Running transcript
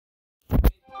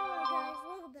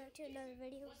to another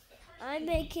video. I'm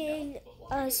making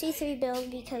a C3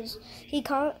 build because he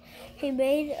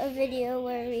made a video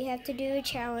where we have to do a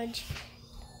challenge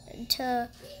to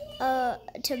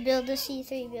build a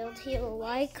C3 build. He'll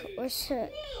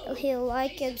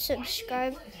like and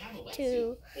subscribe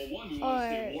to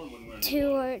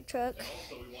our truck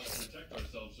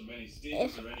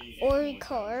or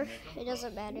car. It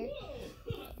doesn't matter.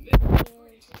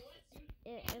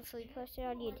 If we post it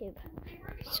on YouTube.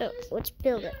 So let's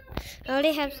build it. I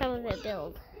already have some of it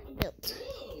built.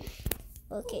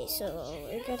 Okay, so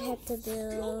we're gonna have to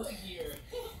build.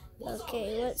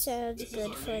 Okay, what sounds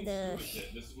good for the?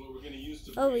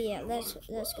 Oh yeah, that's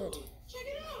good.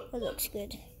 That looks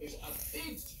good.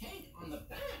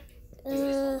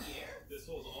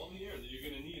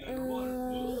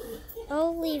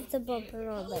 I'll leave the bumper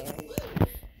on there,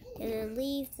 and then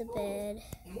leave the bed.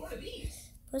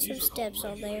 Put some steps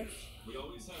on there.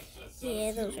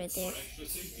 Yeah, those right there.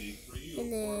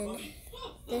 And then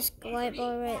this light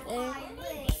bulb right there.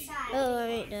 Oh, I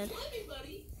ain't done.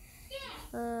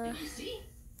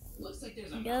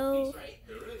 No.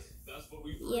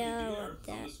 Yeah, I want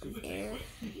that there.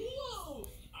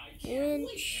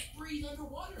 Winch.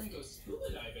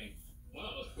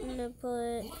 I'm gonna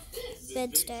put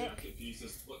bed stack.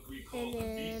 And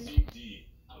then.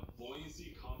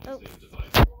 Oh.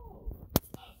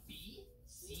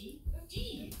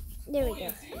 There we go.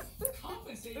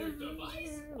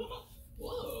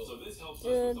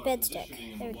 Bed stack.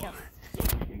 There we go.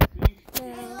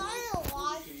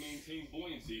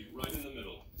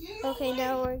 Okay,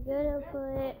 now we're gonna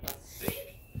put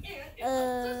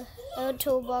a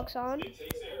toolbox on.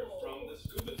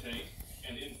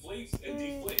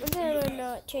 I'm gonna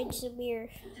not change the mirror.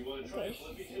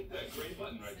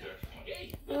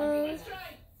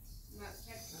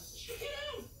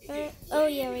 Okay. Oh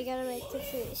yeah, we gotta make the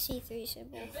C3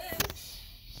 symbol.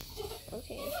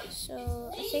 Okay,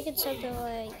 so I think it's something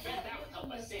like that.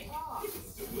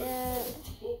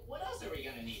 What else are we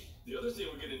gonna need? The other thing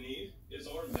we're gonna need is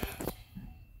our map.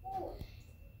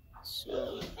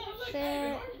 So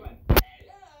that.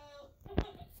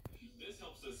 This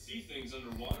helps us see things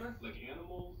underwater, like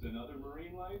animals and other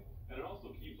marine life, and it also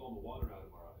keeps all the water out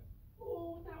of our eyes.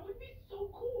 Oh, that would be so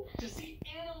cool to see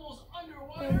animals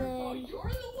underwater while you're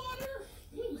in the water.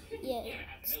 Yeah,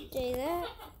 do that.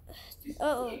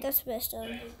 Oh, that's messed up.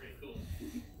 That's pretty cool.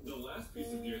 The last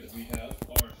piece of gear that we have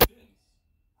are fins.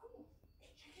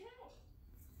 Check it out.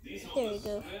 These help There we us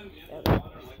go. swim in the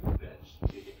water like a fish.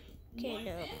 Okay,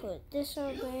 now put this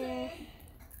on there.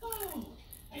 Oh,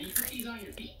 and you put these on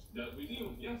your feet? That we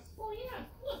do, yes. Oh yeah,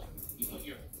 look. You put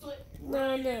your foot. No.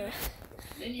 I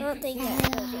don't think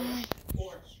that does it.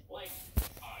 Or like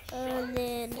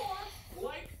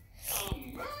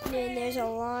And then there's a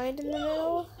line in the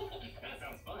middle. that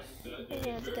sounds fun. And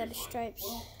then we got the stripes.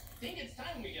 Well, I think it's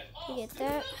time we get You get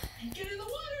that? Get in the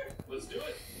water. Let's do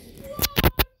it. Whoa,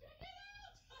 check it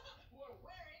out. We're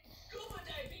wearing scuba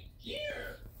diving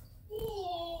gear.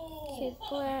 Whoa. Okay,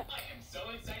 black. I am so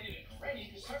excited and ready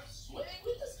to start swimming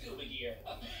with the scuba gear.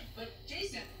 But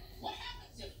Jason, what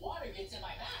happens if water gets in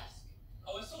my mask?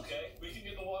 Oh, it's okay. We can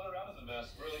get the water out of the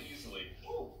mask really easily.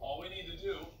 All we need to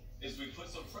do is we put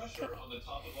some pressure on the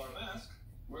top of our mask.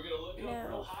 We're going to look up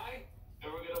real high,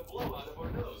 and we're going to blow out of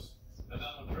our nose. And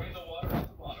that'll drain the water out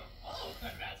the bottom. Oh,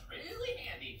 that's really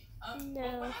handy.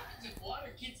 No. What happens if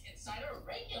water gets inside our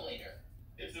regulator?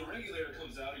 If the regulator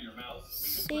comes out of your mouth,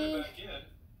 we can put it back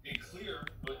in and clear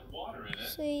with water in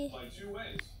it by two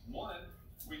ways. One,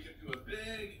 we can do a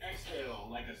big exhale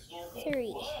like a snorkel.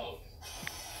 3. Whoa!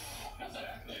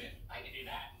 Exactly. I can do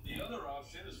that. The other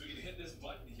option is we can hit this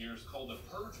button here. It's called the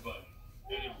purge button.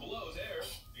 And it blows air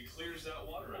and clears that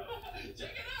water out.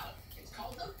 Check it out. It's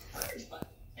called the purge button.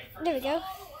 There we go. All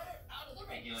the water out of the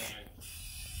regulator.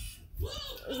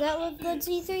 Does that look good,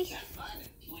 C3? That's fun.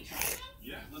 Can we try that?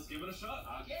 Yeah, let's give it a shot.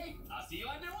 Okay, I'll see you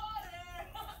underwater.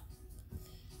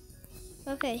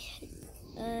 Okay.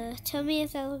 Tell me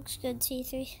if that looks good,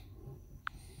 C3.